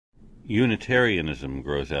Unitarianism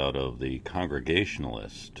grows out of the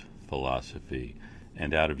Congregationalist philosophy,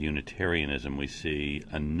 and out of Unitarianism we see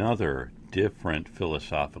another different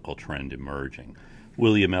philosophical trend emerging.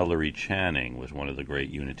 William Ellery Channing was one of the great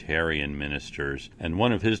Unitarian ministers, and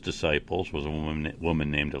one of his disciples was a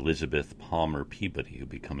woman named Elizabeth Palmer Peabody, who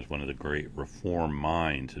becomes one of the great reform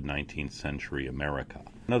minds of 19th century America.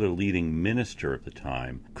 Another leading minister of the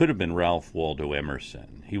time could have been Ralph Waldo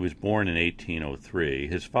Emerson. He was born in 1803.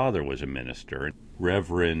 His father was a minister.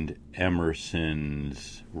 Reverend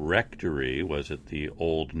Emerson's rectory was at the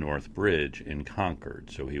Old North Bridge in Concord,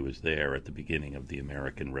 so he was there at the beginning of the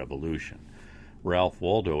American Revolution. Ralph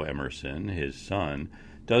Waldo Emerson, his son,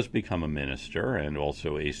 does become a minister and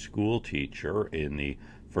also a school teacher in the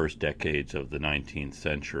first decades of the 19th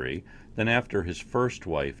century. Then after his first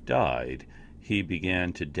wife died, he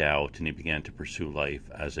began to doubt and he began to pursue life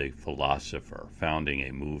as a philosopher, founding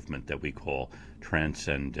a movement that we call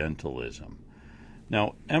Transcendentalism.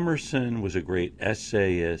 Now, Emerson was a great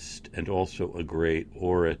essayist and also a great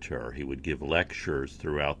orator. He would give lectures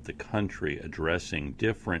throughout the country addressing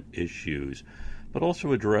different issues, but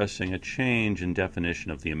also addressing a change in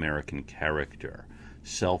definition of the American character.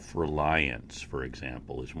 Self-reliance, for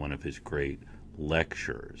example, is one of his great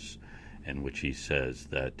lectures, in which he says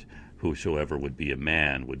that whosoever would be a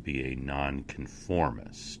man would be a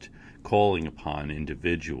nonconformist, calling upon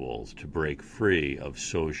individuals to break free of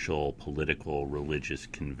social, political, religious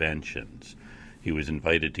conventions. He was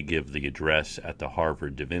invited to give the address at the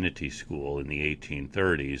Harvard Divinity School in the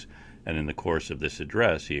 1830s, and in the course of this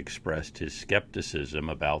address he expressed his skepticism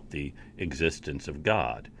about the existence of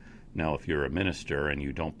God. Now, if you're a minister and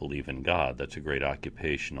you don't believe in God, that's a great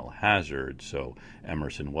occupational hazard, so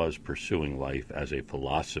Emerson was pursuing life as a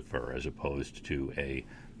philosopher as opposed to a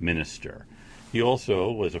minister. He also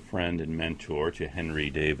was a friend and mentor to Henry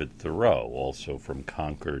David Thoreau, also from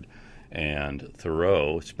Concord, and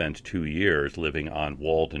Thoreau spent 2 years living on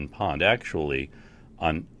Walden Pond, actually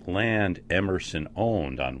on land Emerson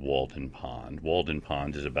owned on Walden Pond. Walden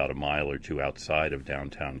Pond is about a mile or two outside of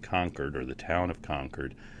downtown Concord, or the town of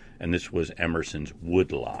Concord, and this was Emerson's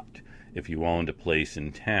woodlot. If you owned a place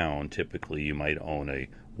in town, typically you might own a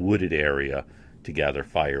wooded area to gather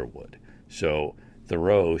firewood. So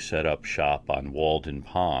Thoreau set up shop on Walden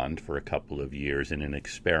Pond for a couple of years in an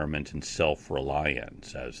experiment in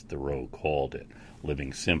self-reliance, as Thoreau called it,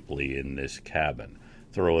 living simply in this cabin.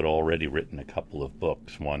 Thoreau had already written a couple of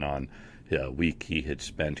books, one on a week he had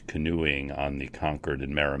spent canoeing on the Concord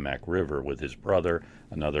and Merrimack River with his brother,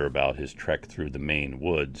 another about his trek through the Maine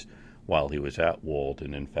woods while he was at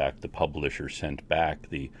Walden. In fact, the publisher sent back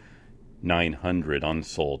the 900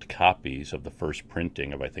 unsold copies of the first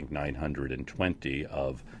printing of, I think, 920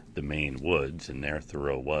 of the Maine woods, and there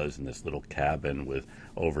Thoreau was in this little cabin with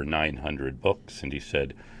over 900 books, and he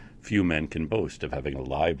said, few men can boast of having a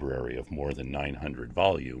library of more than 900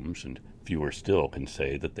 volumes, and fewer still can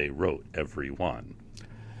say that they wrote every one.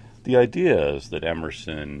 The ideas that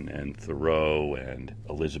Emerson and Thoreau and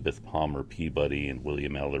Elizabeth Palmer Peabody and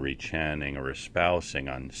William Ellery Channing are espousing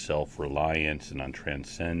on self-reliance and on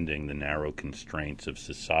transcending the narrow constraints of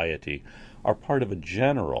society are part of a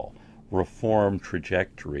general reform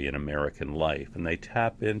trajectory in American life, and they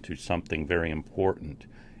tap into something very important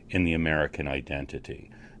in the American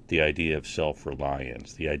identity. The idea of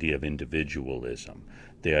self-reliance, the idea of individualism,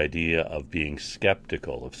 the idea of being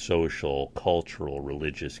skeptical of social, cultural,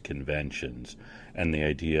 religious conventions, and the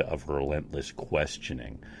idea of relentless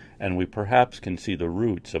questioning. And we perhaps can see the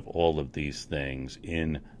roots of all of these things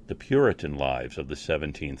in the Puritan lives of the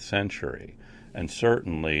 17th century, and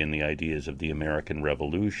certainly in the ideas of the American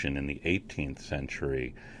Revolution in the 18th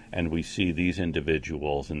century. And we see these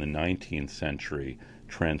individuals in the 19th century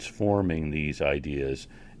transforming these ideas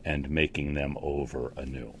and making them over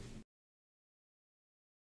anew.